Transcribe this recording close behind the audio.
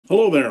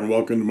Hello there and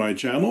welcome to my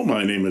channel.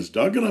 My name is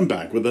Doug and I'm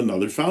back with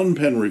another fountain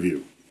pen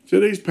review.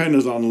 Today's pen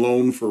is on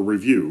loan for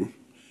review,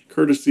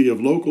 courtesy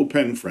of local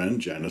pen friend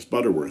Janice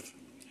Butterworth.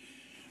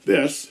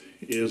 This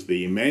is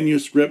the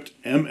Manuscript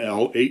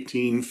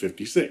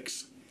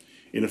ML1856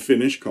 in a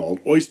finish called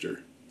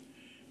Oyster.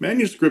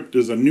 Manuscript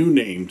is a new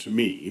name to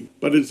me,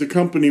 but it's a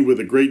company with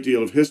a great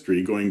deal of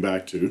history going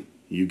back to,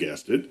 you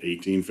guessed it,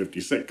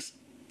 1856.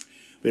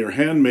 They are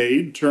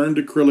handmade, turned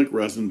acrylic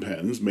resin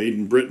pens made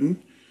in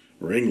Britain,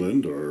 or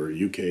England, or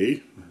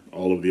UK,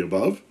 all of the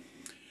above,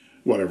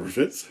 whatever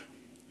fits.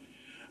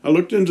 I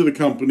looked into the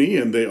company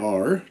and they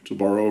are, to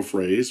borrow a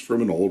phrase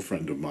from an old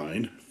friend of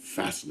mine,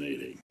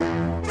 fascinating.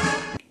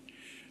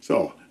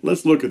 So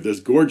let's look at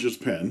this gorgeous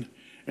pen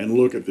and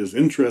look at this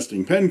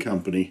interesting pen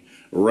company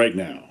right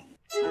now.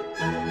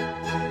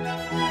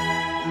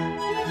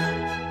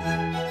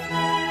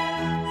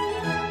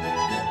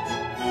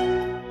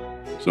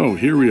 So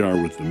here we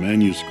are with the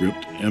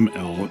Manuscript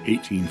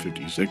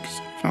ML1856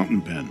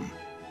 fountain pen.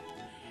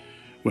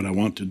 What I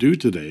want to do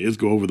today is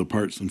go over the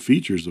parts and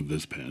features of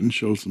this pen,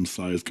 show some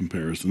size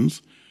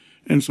comparisons,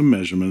 and some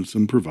measurements,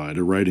 and provide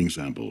a writing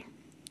sample.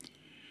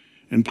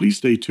 And please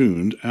stay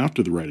tuned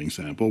after the writing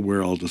sample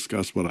where I'll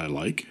discuss what I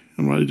like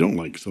and what I don't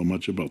like so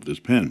much about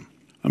this pen.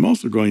 I'm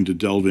also going to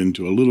delve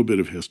into a little bit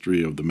of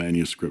history of the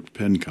Manuscript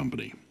Pen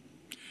Company.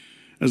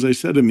 As I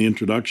said in the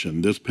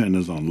introduction, this pen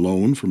is on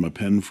loan from a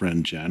pen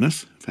friend,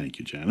 Janice. Thank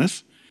you,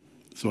 Janice.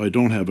 So I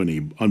don't have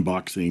any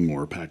unboxing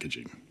or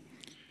packaging.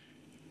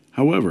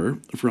 However,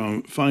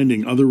 from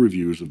finding other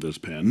reviews of this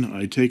pen,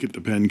 I take it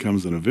the pen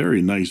comes in a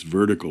very nice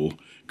vertical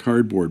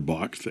cardboard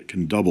box that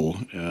can double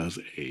as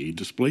a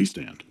display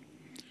stand.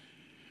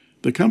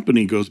 The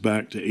company goes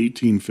back to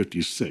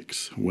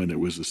 1856, when it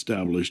was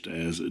established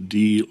as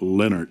D.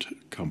 Lennart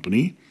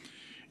Company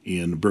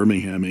in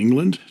Birmingham,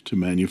 England, to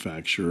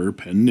manufacture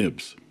pen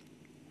nibs.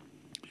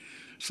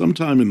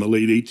 Sometime in the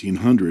late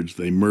 1800s,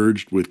 they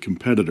merged with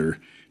competitor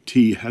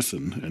T.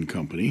 Hesson and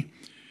Company,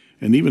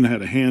 and even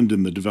had a hand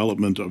in the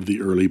development of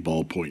the early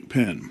ballpoint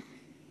pen.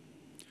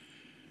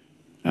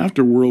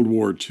 After World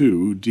War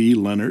II, D.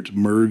 Lennart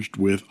merged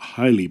with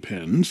Hiley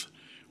Pens,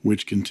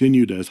 which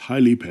continued as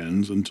Hiley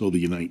Pens until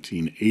the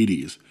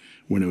 1980s,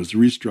 when it was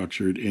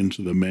restructured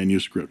into the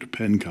Manuscript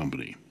Pen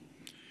Company.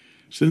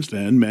 Since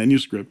then,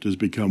 Manuscript has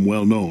become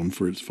well known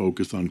for its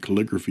focus on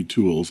calligraphy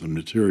tools and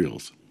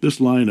materials. This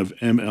line of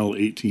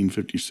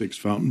ML1856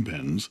 fountain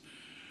pens,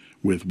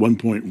 with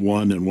 1.1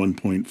 and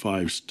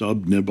 1.5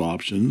 stub nib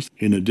options,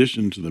 in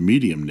addition to the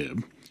medium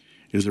nib,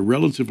 is a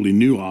relatively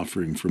new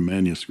offering from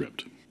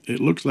Manuscript. It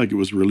looks like it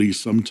was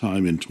released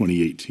sometime in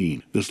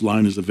 2018. This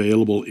line is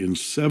available in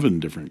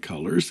 7 different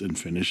colors and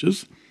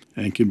finishes,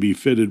 and can be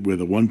fitted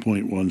with a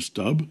 1.1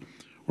 stub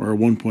or a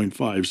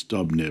 1.5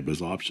 stub nib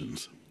as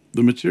options.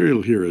 The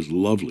material here is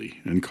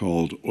lovely and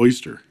called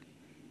Oyster.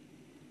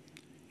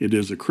 It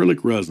is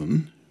acrylic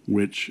resin,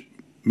 which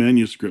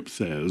Manuscript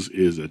says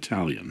is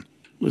Italian.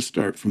 Let's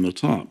start from the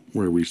top,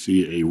 where we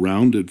see a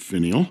rounded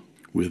finial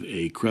with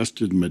a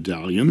crested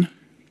medallion,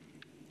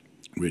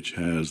 which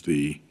has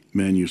the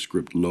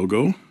Manuscript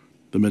logo.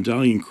 The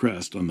medallion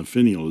crest on the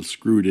finial is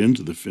screwed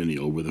into the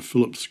finial with a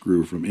Phillips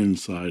screw from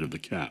inside of the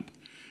cap,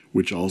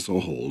 which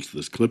also holds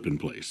this clip in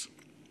place.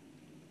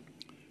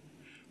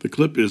 The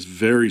clip is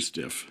very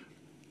stiff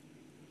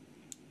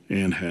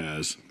and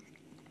has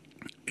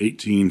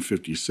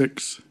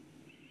 1856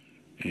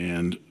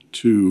 and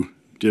 2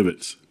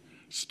 divots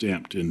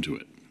stamped into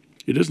it.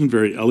 It isn't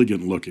very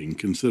elegant looking,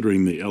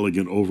 considering the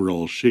elegant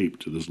overall shape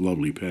to this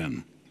lovely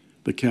pen.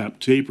 The cap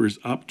tapers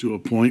up to a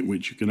point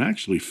which you can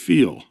actually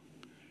feel,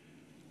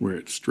 where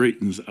it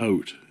straightens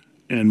out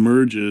and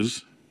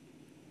merges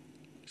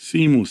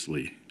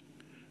seamlessly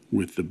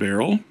with the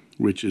barrel,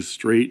 which is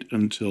straight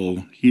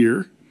until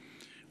here,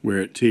 where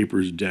it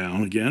tapers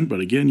down again. But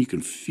again, you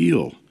can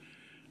feel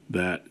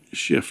that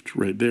shift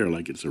right there,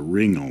 like it's a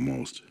ring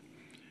almost,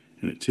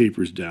 and it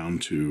tapers down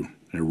to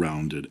a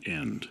rounded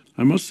end.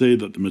 I must say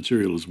that the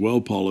material is well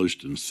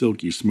polished and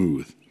silky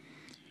smooth,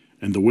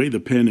 and the way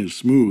the pen is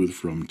smooth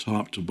from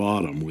top to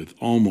bottom with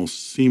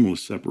almost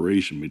seamless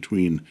separation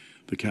between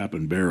the cap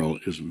and barrel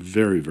is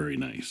very, very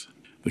nice.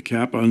 The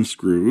cap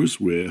unscrews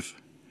with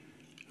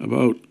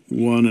about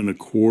 1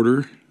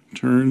 1/4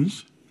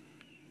 turns.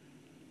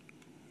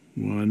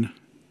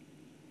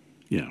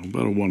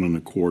 About a 1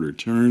 1/4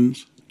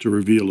 turns to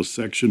reveal a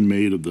section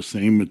made of the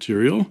same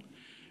material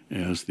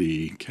as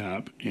the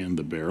cap and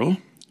the barrel.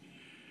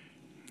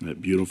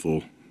 That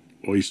beautiful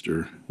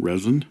oyster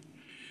resin.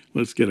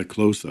 Let's get a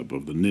close-up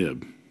of the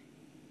nib.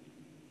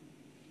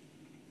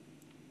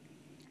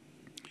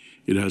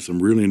 It has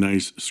some really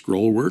nice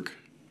scroll work,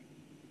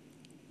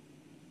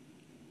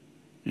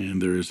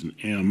 and there is an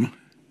M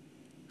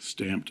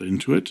stamped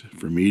into it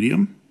for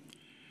medium,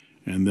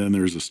 and then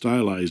there's a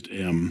stylized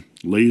M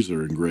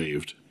laser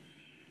engraved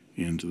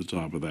into the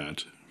top of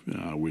that,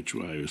 which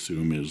I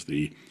assume is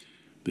the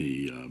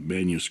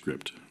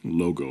Manuscript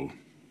logo.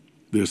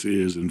 This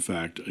is, in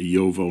fact, a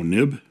JoWo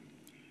nib,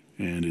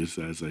 and is,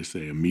 as I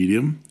say, a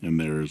medium, and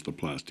there is the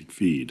plastic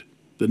feed.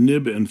 The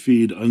nib and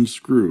feed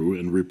unscrew,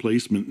 and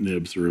replacement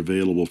nibs are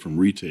available from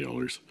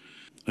retailers.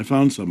 I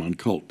found some on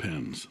Cult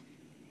Pens.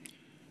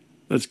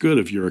 That's good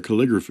if you're a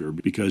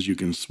calligrapher because you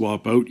can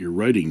swap out your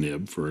writing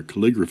nib for a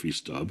calligraphy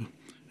stub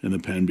and the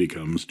pen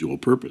becomes dual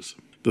purpose.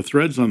 The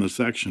threads on the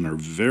section are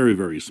very,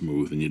 very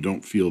smooth and you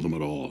don't feel them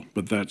at all,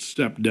 but that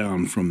step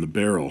down from the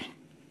barrel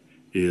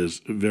is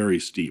very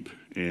steep,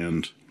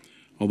 and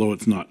although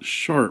it's not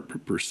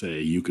sharp per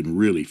se, you can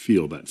really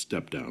feel that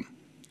step down.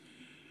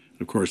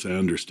 Of course, I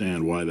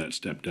understand why that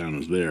step down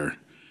is there.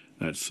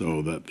 That's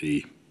so that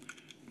the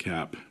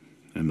cap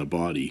and the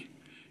body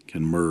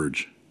can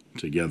merge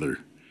together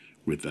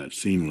with that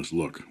seamless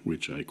look,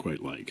 which I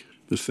quite like.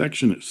 The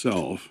section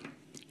itself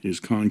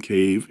is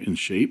concave in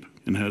shape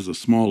and has a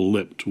small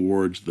lip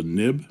towards the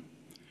nib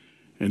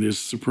and is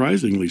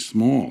surprisingly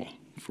small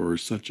for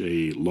such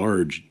a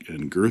large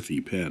and girthy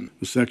pen.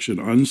 The section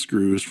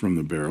unscrews from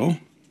the barrel,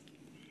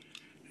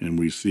 and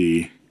we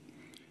see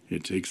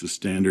it takes a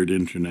standard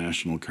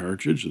international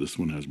cartridge. This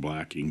one has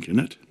black ink in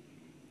it.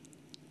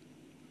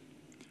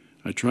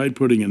 I tried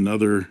putting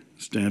another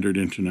standard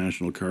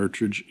international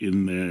cartridge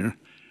in there,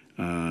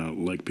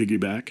 like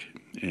piggyback,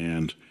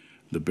 and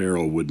the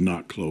barrel would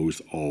not close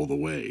all the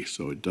way,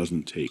 so it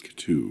doesn't take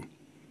two.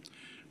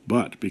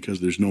 But because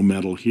there's no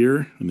metal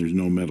here and there's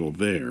no metal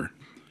there,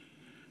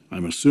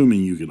 I'm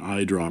assuming you can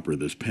eyedropper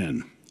this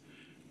pen,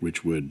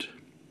 which would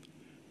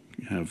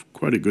have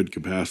quite a good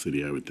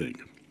capacity, I would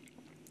think.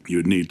 You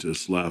would need to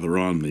slather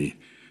on the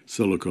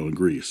silicone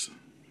grease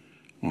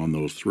on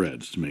those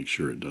threads to make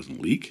sure it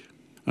doesn't leak.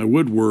 I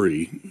would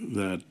worry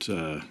that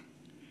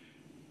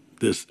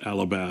this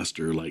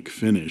alabaster-like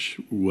finish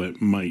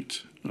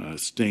might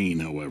stain,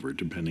 however,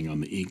 depending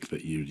on the ink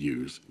that you'd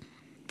use.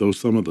 Though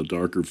some of the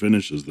darker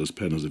finishes this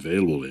pen is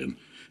available in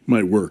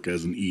might work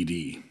as an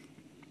ED.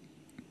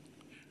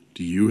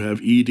 Do you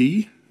have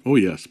ED? Oh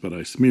yes, but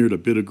I smeared a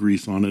bit of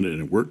grease on it and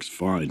it works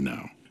fine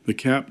now. The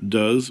cap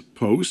does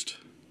post,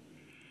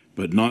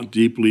 but not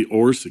deeply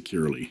or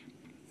securely,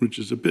 which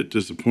is a bit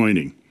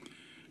disappointing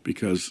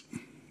because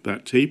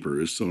that taper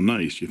is so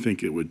nice. You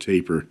think it would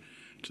taper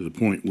to the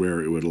point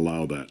where it would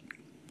allow that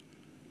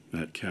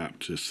cap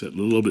to sit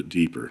a little bit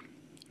deeper.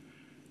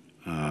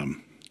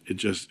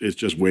 It's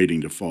just waiting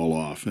to fall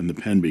off, and the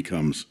pen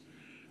becomes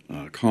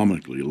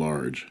comically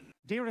large.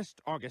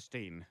 Dearest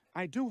Augustine,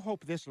 I do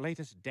hope this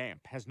latest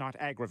damp has not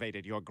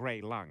aggravated your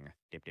gray lung.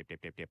 Dip, dip,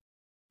 dip, dip, dip.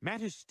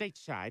 Matters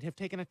stateside have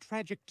taken a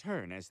tragic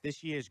turn as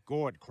this year's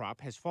gourd crop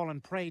has fallen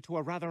prey to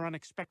a rather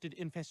unexpected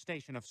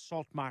infestation of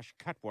salt marsh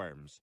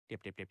cutworms.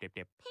 Dip, dip, dip, dip,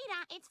 dip.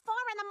 Peter, it's 4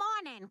 in the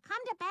morning.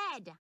 Come to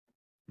bed.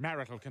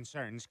 Marital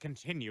concerns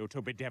continue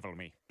to bedevil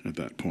me. At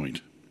that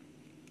point.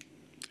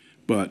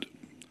 But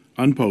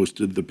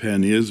unposted, the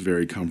pen is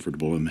very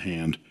comfortable in the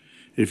hand.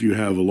 If you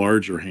have a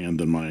larger hand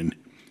than mine,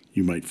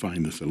 you might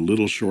find this a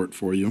little short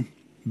for you.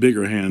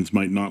 Bigger hands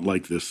might not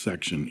like this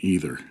section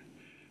either.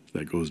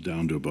 That goes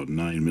down to about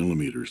 9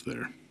 millimeters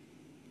there.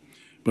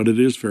 But it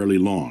is fairly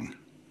long.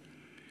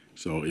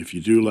 So if you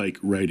do like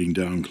writing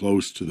down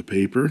close to the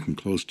paper and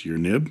close to your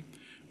nib,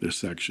 this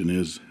section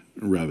is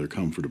rather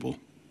comfortable.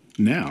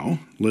 Now,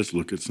 let's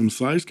look at some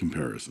size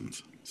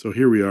comparisons. So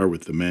here we are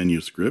with the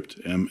Manuscript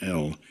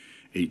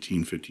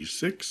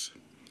ML1856,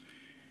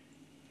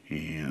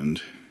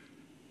 and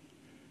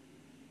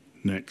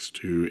next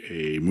to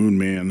a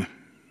Moonman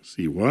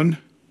C1,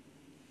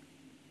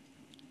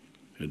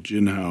 a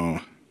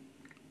Jinhao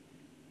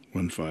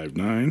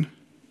 159,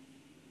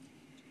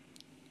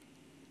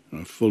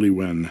 a Fully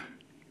Wen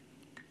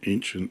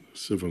Ancient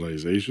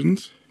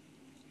Civilizations,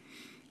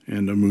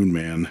 and a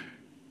Moonman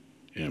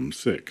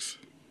M6.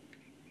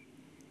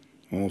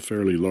 All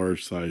fairly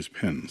large size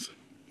pens.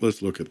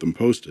 Let's look at them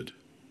posted.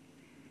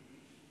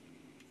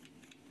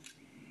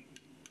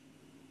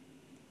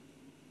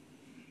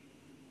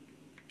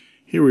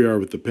 Here we are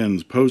with the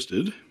pens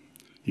posted.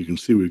 You can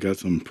see we've got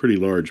some pretty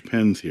large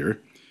pens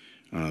here.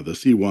 The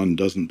C1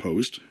 doesn't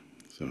post,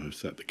 so I've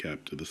set the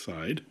cap to the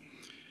side.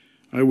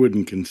 I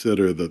wouldn't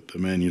consider that the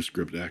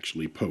Manuscript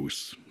actually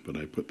posts, but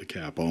I put the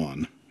cap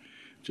on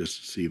just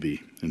to see the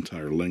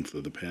entire length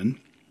of the pen.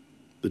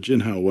 The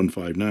Jinhao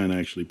 159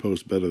 actually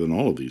posts better than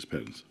all of these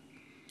pens.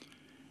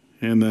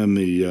 And then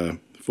the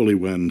Fully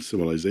Wen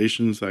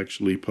Civilizations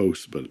actually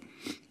posts, but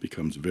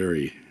becomes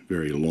very,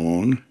 very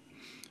long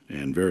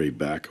and very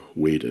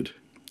back-weighted.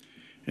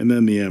 And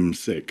then the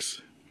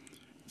M6.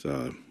 It's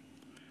a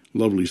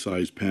lovely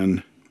sized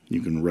pen.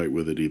 You can write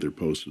with it either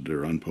posted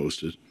or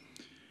unposted.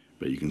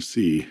 But you can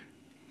see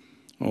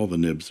all the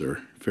nibs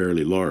are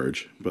fairly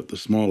large, but the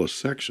smallest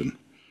section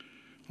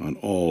on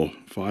all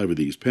 5 of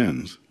these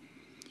pens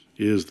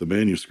is the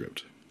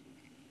Manuscript.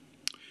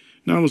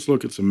 Now let's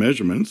look at some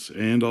measurements,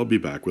 and I'll be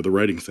back with a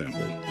writing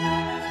sample.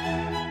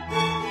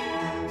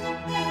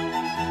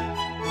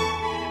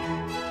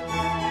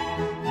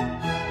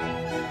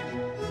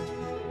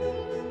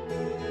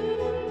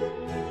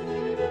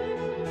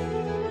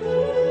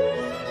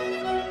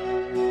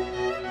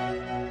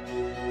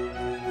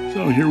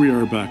 So here we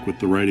are back with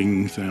the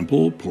writing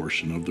sample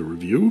portion of the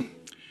review.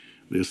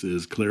 This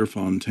is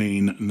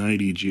Clairefontaine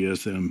 90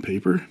 GSM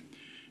paper,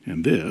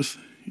 and this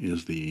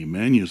is the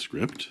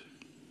Manuscript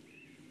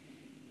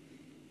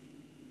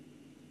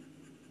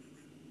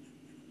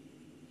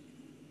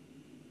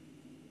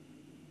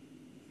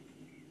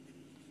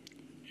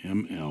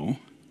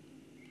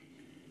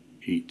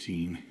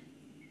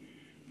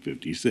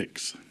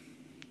ML1856.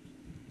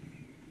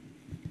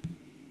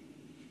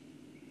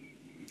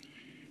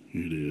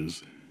 It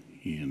is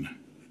in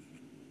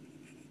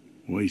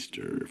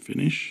Oyster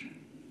finish,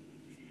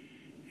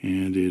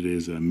 and it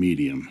is a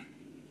medium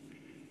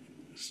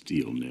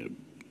steel nib.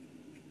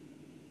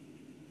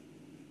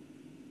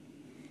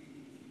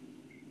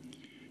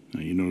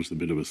 Now you notice a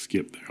bit of a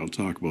skip there. I'll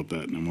talk about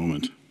that in a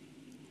moment.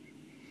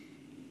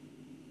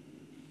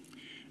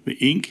 The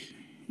ink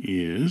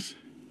is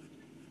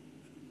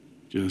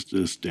just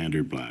a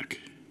standard black.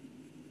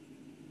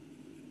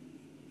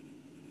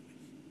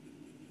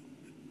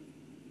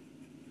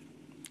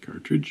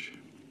 Cartridge.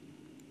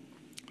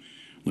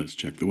 Let's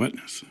check the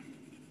wetness.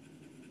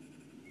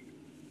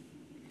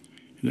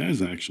 It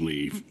is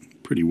actually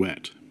pretty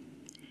wet,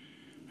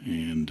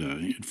 and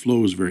it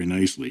flows very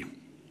nicely.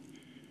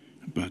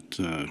 But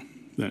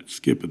that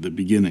skip at the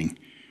beginning,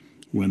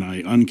 when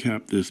I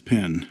uncap this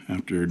pen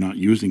after not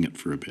using it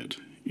for a bit,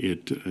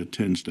 it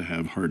tends to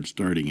have hard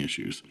starting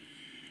issues,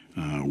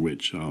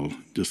 which I'll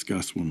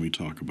discuss when we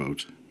talk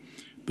about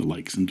the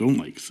likes and don't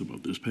likes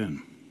about this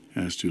pen.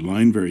 As to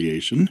line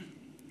variation,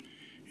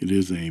 it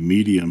is a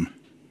medium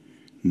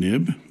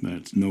nib.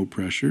 That's no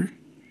pressure.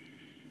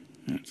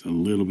 That's a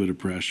little bit of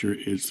pressure.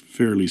 It's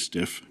fairly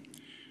stiff.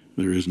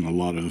 There isn't a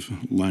lot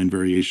of line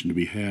variation to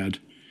be had,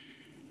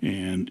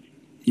 and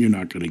you're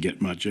not going to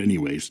get much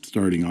anyways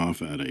starting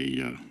off at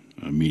a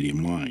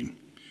medium line.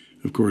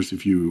 Of course,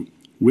 if you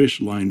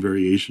wish line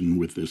variation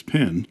with this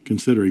pen,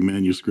 considering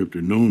Manuscript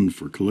are known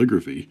for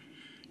calligraphy,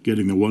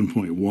 getting the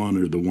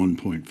 1.1 or the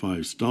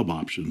 1.5 stub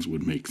options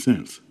would make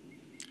sense.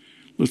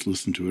 Let's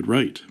listen to it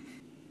write.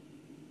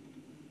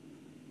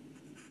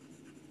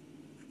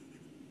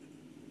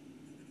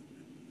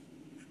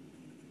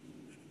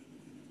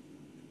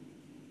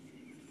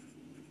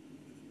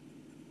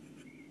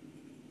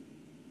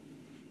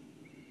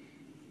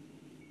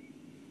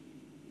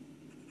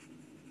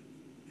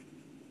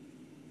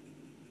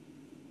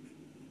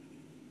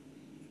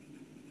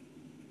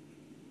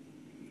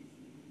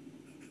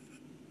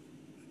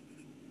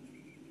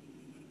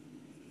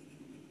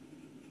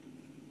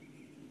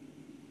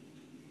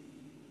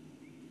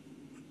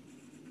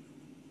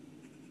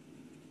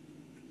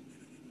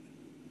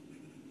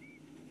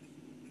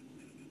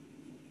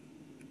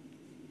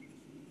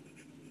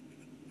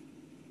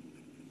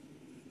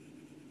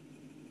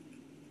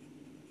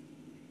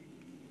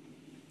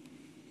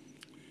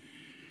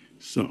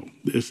 So,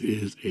 this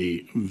is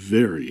a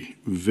very,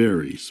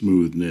 very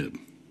smooth nib.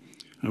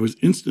 I was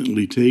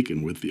instantly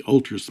taken with the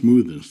ultra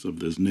smoothness of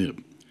this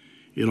nib.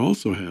 It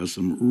also has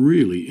some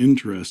really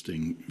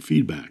interesting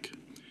feedback,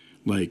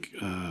 like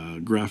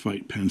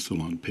graphite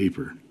pencil on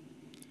paper.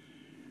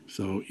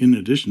 So, in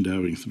addition to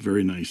having some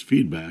very nice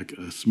feedback,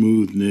 a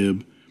smooth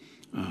nib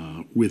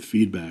with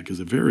feedback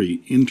is a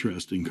very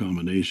interesting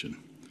combination.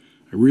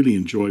 I really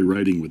enjoy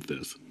writing with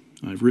this.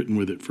 I've written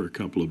with it for a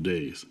couple of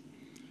days.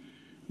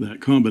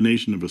 That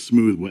combination of a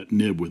smooth wet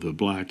nib with a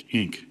black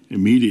ink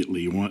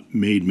immediately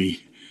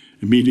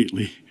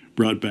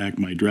brought back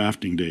my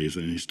drafting days,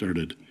 and I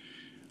started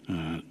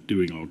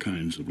doing all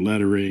kinds of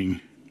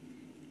lettering.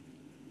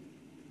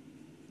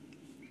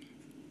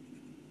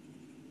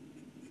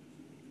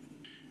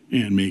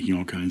 And making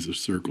all kinds of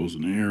circles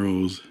and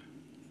arrows.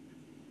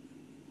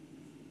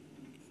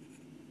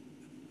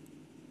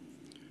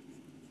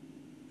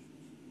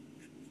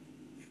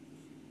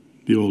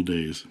 The old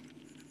days.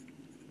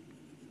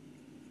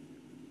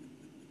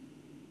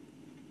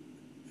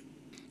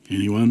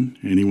 Anyone?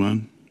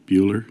 Anyone?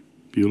 Bueller?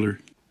 Bueller?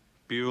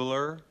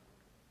 Bueller.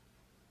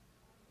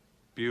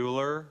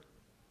 Bueller.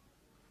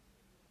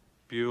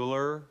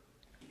 Bueller.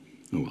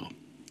 Oh well.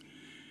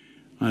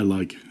 I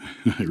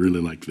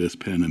really like this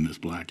pen and this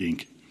black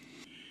ink.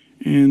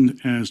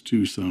 And as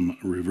to some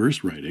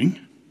reverse writing,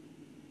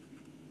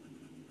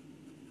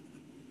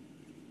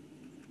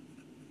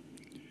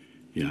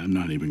 yeah, I'm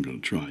not even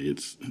going to try.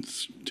 It's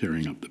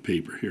tearing up the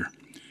paper here.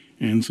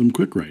 And some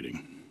quick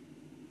writing.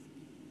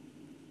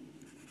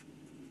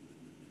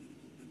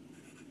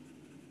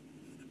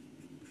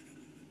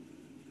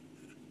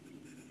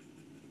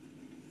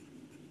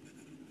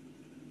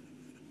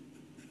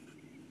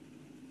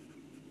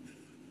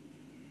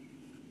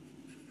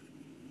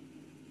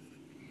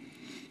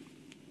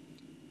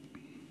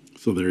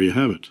 So there you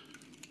have it.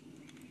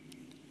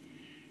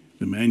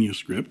 The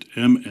Manuscript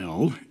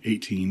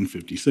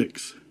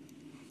ML1856.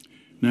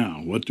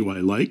 Now, what do I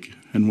like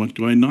and what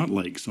do I not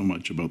like so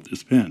much about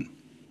this pen?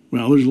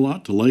 Well, there's a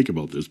lot to like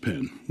about this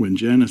pen. When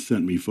Janice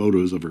sent me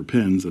photos of her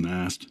pens and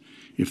asked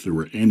if there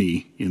were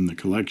any in the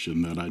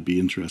collection that I'd be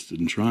interested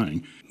in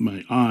trying,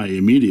 my eye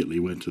immediately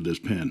went to this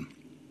pen.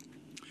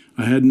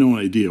 I had no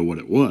idea what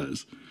it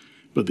was,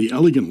 but the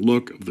elegant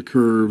look of the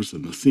curves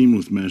and the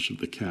seamless mesh of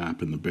the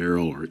cap and the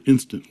barrel are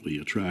instantly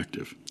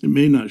attractive. It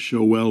may not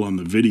show well on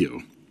the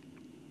video,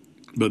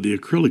 but the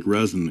acrylic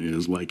resin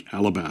is like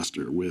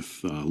alabaster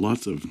with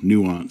lots of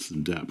nuance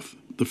and depth.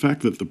 The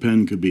fact that the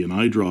pen could be an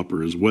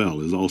eyedropper as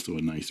well is also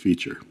a nice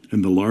feature.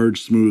 And the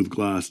large smooth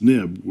glass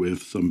nib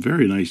with some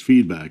very nice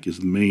feedback is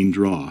the main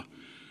draw,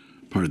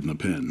 pardon the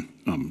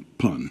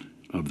pun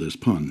of this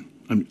pun.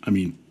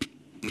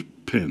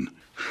 Pen.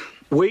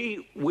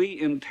 We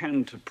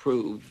intend to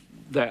prove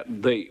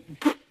that the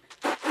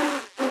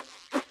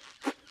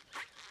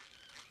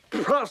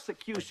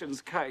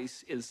prosecution's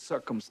case is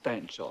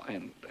circumstantial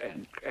and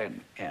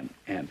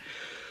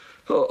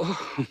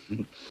oh.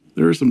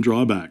 There are some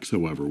drawbacks,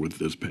 however, with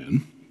this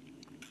pen.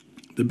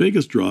 The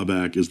biggest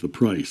drawback is the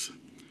price.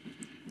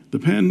 The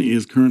pen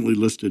is currently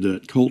listed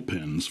at Cult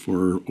Pens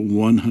for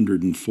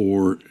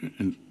 104,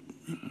 and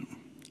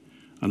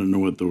I don't know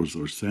what those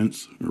are,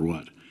 cents or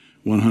what,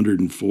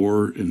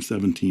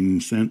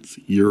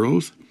 104.17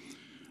 euros,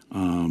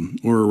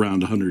 or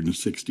around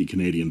 160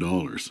 Canadian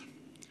dollars.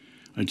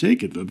 I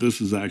take it that this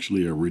is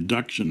actually a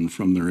reduction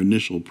from their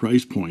initial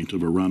price point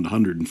of around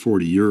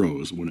 140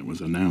 euros when it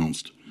was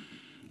announced.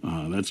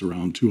 That's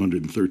around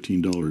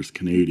 $213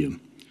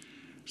 Canadian.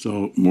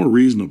 So more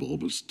reasonable,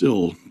 but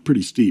still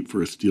pretty steep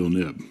for a steel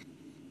nib.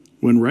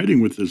 When writing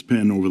with this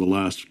pen over the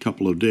last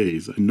couple of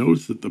days, I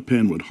noticed that the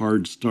pen would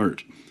hard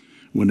start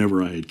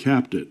whenever I had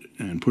capped it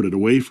and put it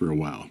away for a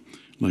while,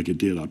 like it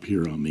did up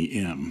here on the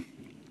M.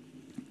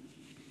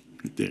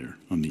 Right there,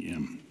 on the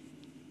M.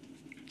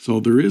 So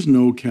there is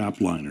no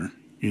cap liner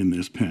in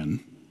this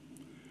pen,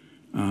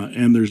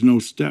 and there's no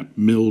step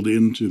milled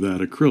into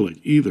that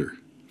acrylic either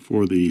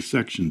for the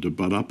section to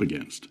butt up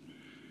against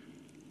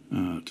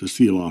to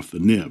seal off the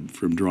nib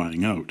from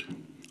drying out.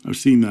 I've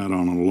seen that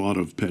on a lot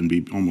of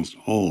almost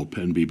all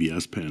Pen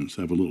BBS pens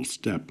have a little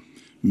step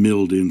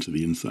milled into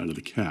the inside of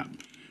the cap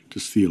to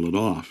seal it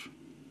off.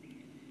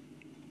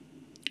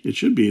 It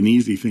should be an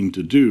easy thing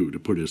to do to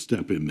put a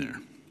step in there.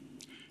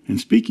 And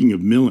speaking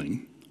of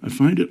milling, I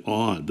find it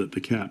odd that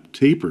the cap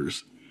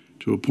tapers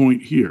to a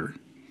point here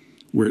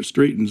where it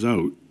straightens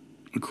out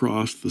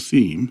across the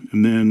seam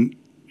and then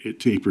it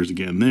tapers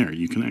again there.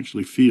 You can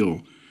actually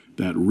feel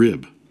that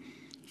rib.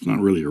 It's not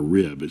really a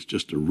rib, it's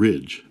just a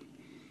ridge.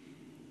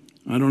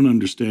 I don't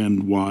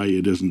understand why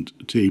it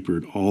isn't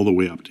tapered all the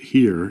way up to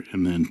here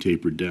and then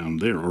tapered down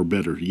there, or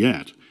better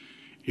yet,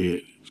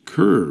 it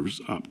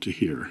curves up to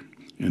here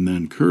and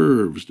then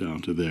curves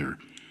down to there.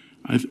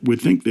 I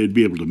would think they'd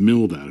be able to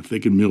mill that. If they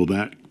could mill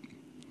that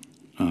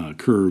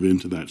curve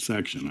into that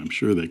section, I'm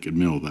sure they could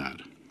mill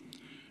that.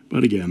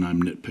 But again,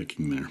 I'm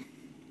nitpicking there.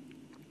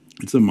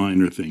 It's a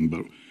minor thing,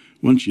 but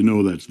once you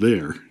know that's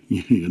there,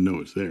 you know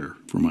it's there.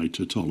 For my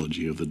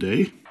tautology of the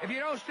day. If you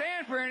don't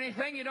stand for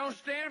anything, you don't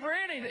stand for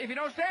anything. If you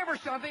don't stand for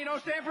something, you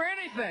don't stand for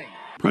anything.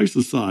 Price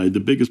aside, the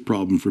biggest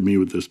problem for me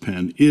with this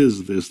pen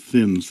is this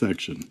thin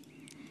section.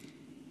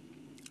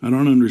 I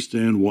don't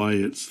understand why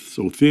it's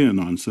so thin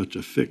on such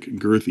a thick,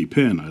 girthy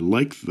pen. I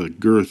like the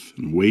girth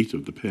and weight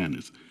of the pen.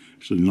 It's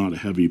actually not a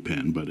heavy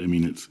pen, but I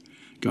mean it's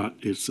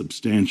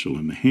substantial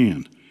in the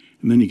hand.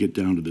 And then you get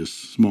down to this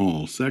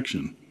small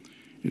section.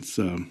 It's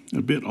a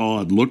bit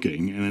odd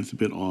looking, and it's a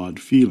bit odd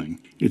feeling.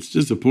 It's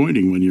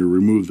disappointing when you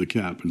remove the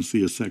cap and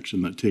see a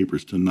section that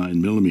tapers to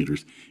 9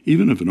 millimeters.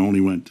 Even if it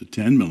only went to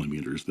 10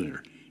 millimeters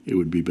there, it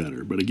would be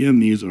better. But again,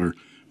 these are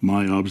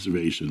my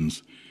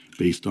observations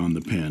based on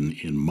the pen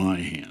in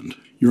my hand.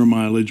 Your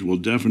mileage will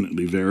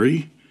definitely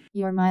vary.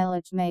 Your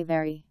mileage may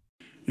vary.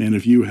 And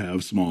if you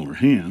have smaller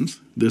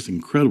hands, this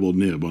incredible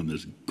nib on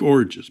this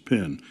gorgeous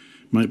pen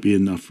might be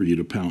enough for you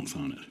to pounce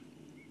on it.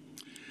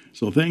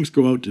 So thanks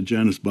go out to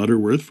Janice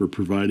Butterworth for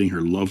providing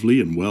her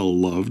lovely and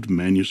well-loved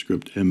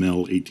Manuscript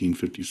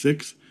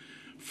ML1856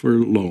 for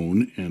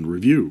loan and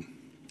review.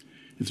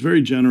 It's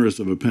very generous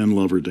of a pen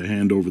lover to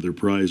hand over their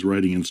prized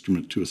writing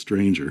instrument to a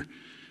stranger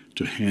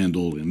to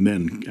handle and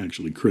then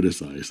actually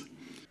criticize.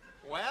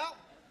 Well,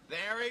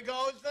 there he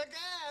goes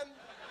again.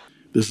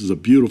 This is a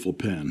beautiful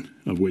pen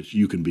of which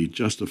you can be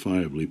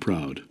justifiably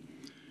proud.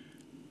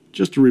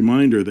 Just a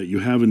reminder that you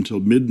have until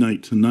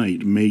midnight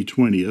tonight, May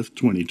 20th,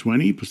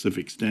 2020,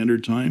 Pacific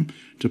Standard Time,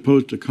 to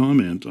post a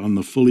comment on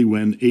the Fully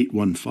When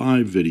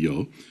 815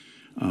 video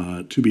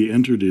to be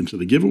entered into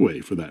the giveaway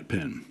for that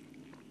pen.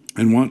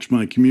 And watch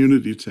my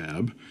community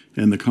tab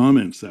and the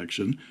comment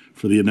section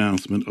for the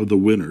announcement of the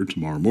winner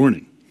tomorrow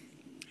morning.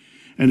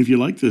 And if you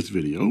like this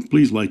video,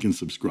 please like and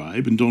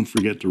subscribe, and don't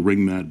forget to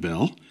ring that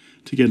bell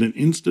to get an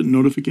instant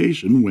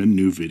notification when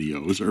new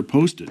videos are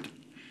posted.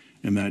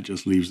 And that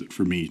just leaves it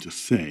for me to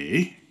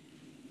say,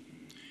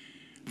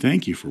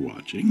 thank you for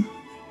watching.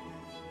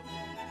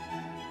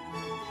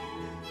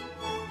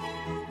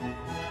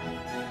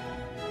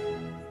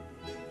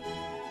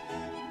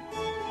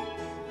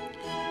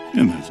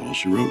 And that's all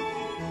she wrote.